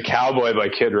 going to say Cowboy by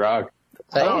Kid Rock.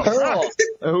 Pearl.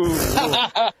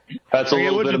 That's a it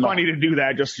little would bit be of funny to do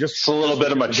that. Just a little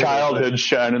bit of my childhood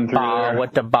shining through there.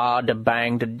 What the ba, the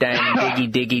bang, the dang, diggy,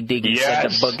 diggy, diggy, set the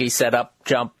Yes. boogie, set up,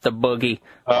 jump the boogie.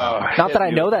 Not that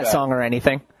I know that song or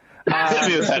anything.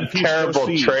 That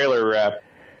terrible trailer rap.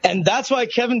 And that's why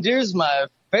Kevin Deere is my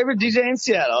favorite DJ in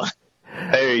Seattle.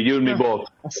 Hey, you and me both.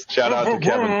 Shout out to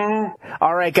Kevin.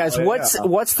 All right, guys,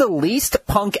 what's the least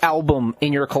punk album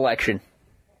in your collection?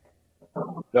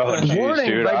 Oh, jeez, Warning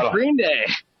dude. by Green Day.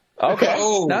 Okay,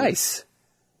 Oh. nice.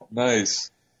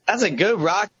 Nice. That's a good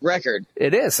rock record.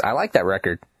 It is. I like that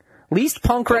record. Least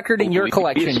punk record in your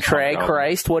collection, Trey.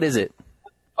 Christ, what is it?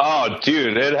 Oh,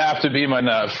 dude, it'd have to be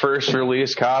my first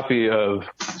release copy of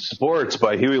Sports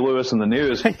by Huey Lewis and the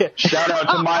News. Shout out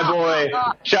to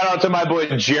my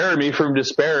boy Jeremy from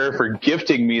Despair for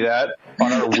gifting me that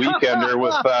on our weekender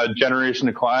with Generation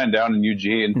Decline down in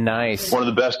Eugene. Nice. One of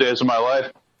the best days of my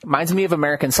life. Reminds me of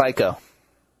American Psycho.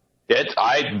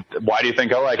 Why do you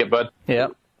think I like it, bud?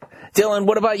 Yep. Dylan,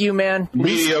 what about you, man?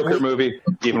 Mediocre movie,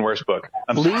 even worse book.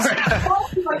 I'm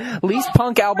sorry. Least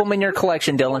punk album in your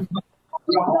collection, Dylan.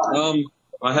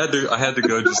 I had to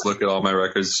go just look at all my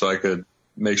records so I could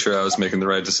make sure I was making the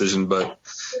right decision, but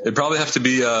it'd probably have to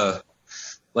be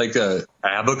like a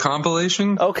ABBA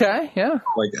compilation. Okay, yeah.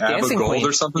 Like Dancing ABBA Gold Queen.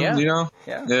 or something, Yeah. you know?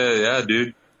 Yeah. Yeah,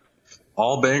 dude.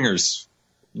 All bangers.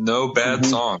 No bad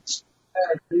songs.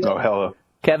 Oh, hello.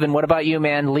 Kevin, what about you,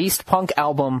 man? Least punk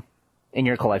album in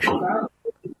your collection?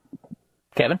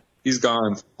 Kevin? He's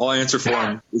gone. I'll answer for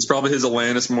him. It's probably his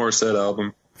Alanis Morissette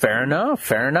album. Fair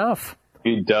enough.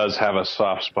 He does have a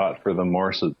soft spot for the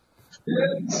Morses.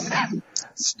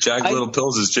 Jagged Little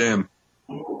Pill's his jam.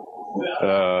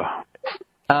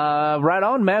 Right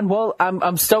on, man. Well,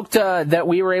 I'm stoked that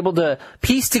we were able to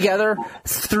piece together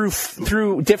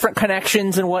through different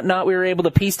connections and whatnot. We were able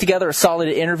to piece together a solid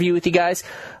interview with you guys.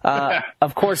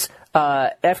 Of course,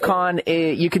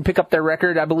 FCon, you can pick up their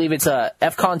record. I believe it's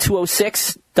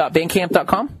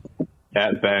fcon206.bandcamp.com.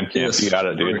 At Bandcamp, Yes. you got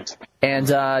it, dude. And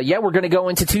we're going to go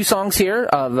into two songs here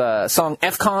of song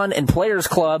FCon and Players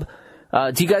Club.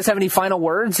 Do you guys have any final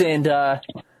words? And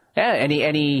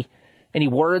any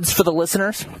words for the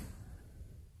listeners?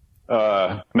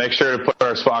 Make sure to put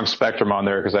our song Spectrum on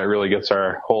there because that really gets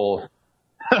our whole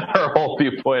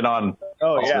viewpoint on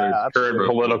yeah, the current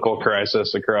political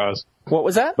crisis across. What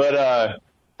was that? But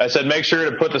I said make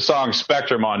sure to put the song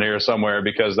Spectrum on here somewhere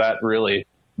because that really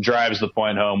drives the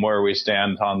point home where we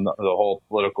stand on the whole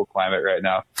political climate right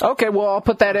now. Okay, well, I'll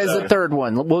put that as the third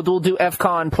one. We'll do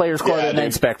FCon, Players Club, and then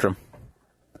dude. Spectrum.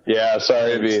 Yeah,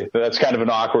 sorry, that's kind of an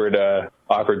awkward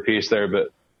piece there, but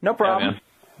No problem.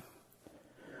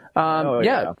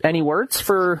 Yeah, Any words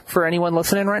for anyone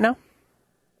listening right now?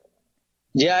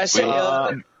 Yeah, I say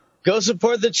go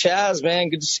support the Chaz, man.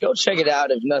 Just go check it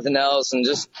out if nothing else, and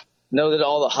just know that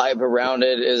all the hype around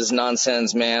it is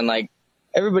nonsense, man. Like,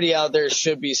 everybody out there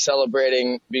should be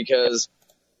celebrating because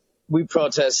we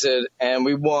protested and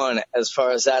we won as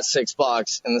far as that 6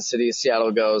 blocks in the city of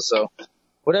Seattle goes. So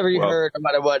whatever you heard, no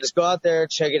matter what, just go out there,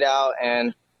 check it out,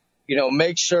 and,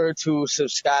 make sure to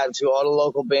subscribe to all the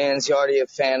local bands you're already a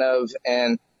fan of.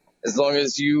 And as long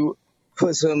as you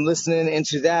put some listening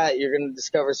into that, you're going to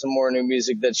discover some more new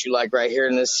music that you like right here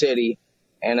in this city.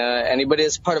 And anybody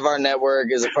that's part of our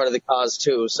network is a part of the cause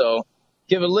too. So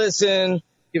give a listen,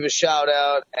 give a shout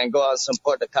out, and go out and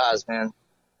support the cause, man.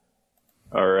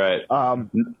 All right. I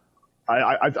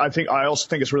also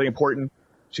think it's really important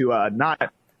to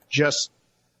not just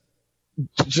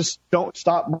don't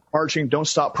stop marching, don't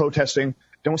stop protesting,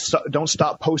 don't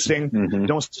stop posting,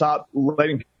 don't stop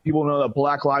letting people know that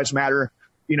Black Lives Matter.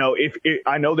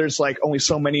 I know there's like only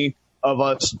so many of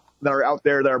us that are out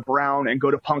there that are brown and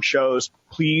go to punk shows.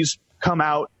 Please come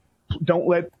out. Don't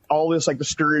let all this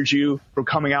discourage you from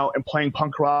coming out and playing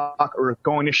punk rock or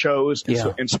going to shows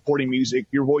and supporting music.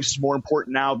 Your voice is more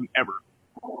important now than ever.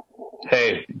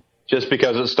 Hey, just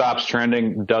because it stops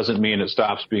trending doesn't mean it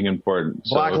stops being important.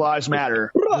 Black Lives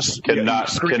Matter.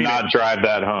 Cannot drive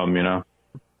that home,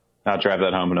 Not drive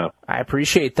that home enough. I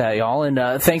appreciate that, y'all.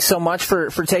 And thanks so much for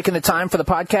taking the time for the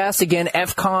podcast. Again,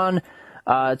 FCon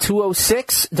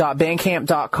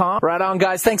 206.bandcamp.com. Right on,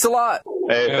 guys. Thanks a lot.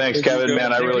 Hey, thanks, Kevin,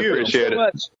 man. I really appreciate it.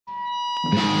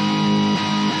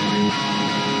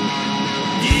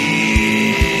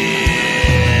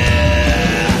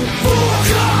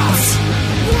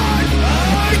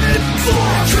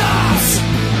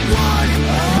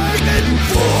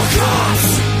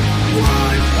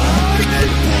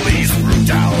 Police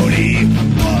brutality,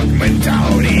 bug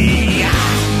mentality.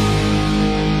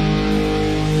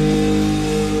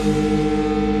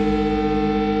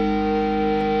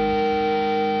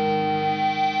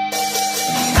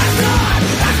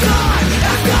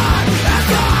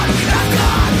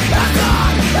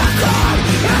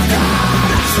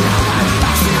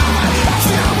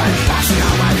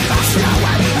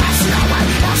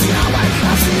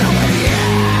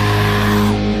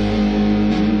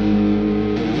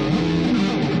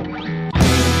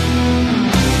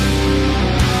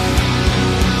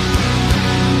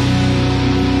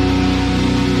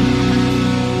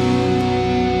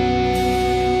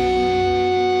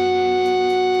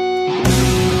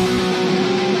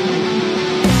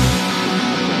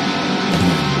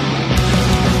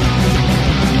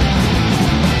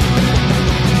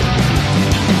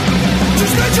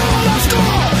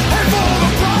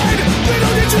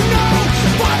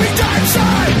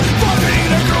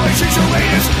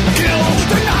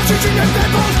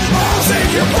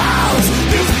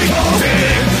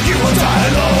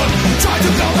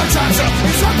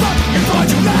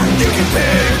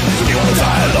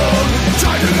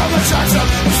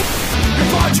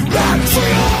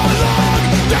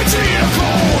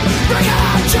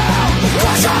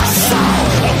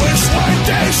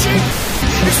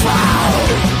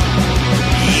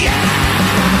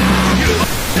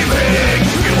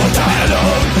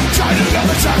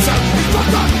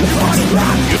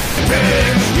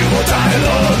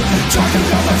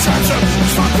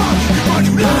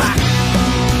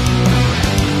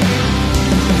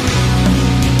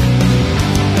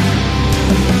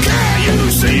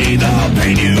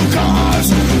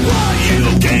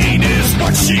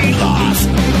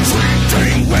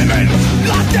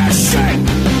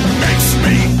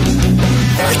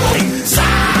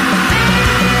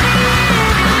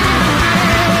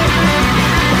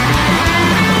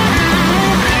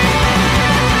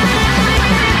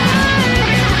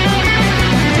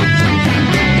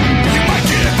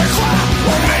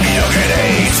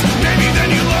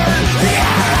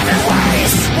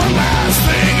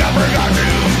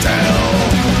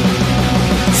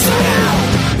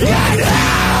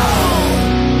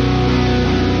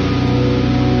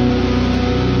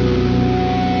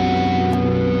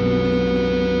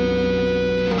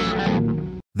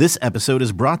 This episode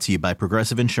is brought to you by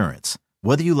Progressive Insurance.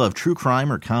 Whether you love true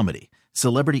crime or comedy,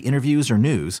 celebrity interviews or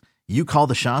news, you call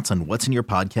the shots on what's in your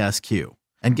podcast queue.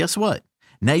 And guess what?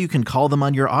 Now you can call them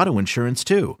on your auto insurance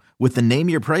too with the Name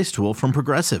Your Price tool from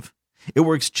Progressive. It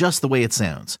works just the way it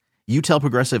sounds. You tell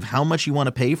Progressive how much you want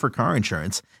to pay for car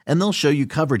insurance, and they'll show you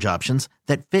coverage options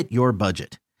that fit your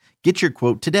budget. Get your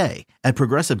quote today at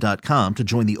Progressive.com to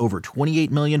join the over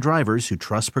 28 million drivers who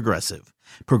trust Progressive.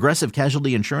 Progressive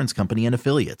Casualty Insurance Company and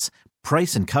Affiliates.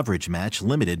 Price and coverage match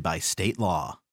limited by state law.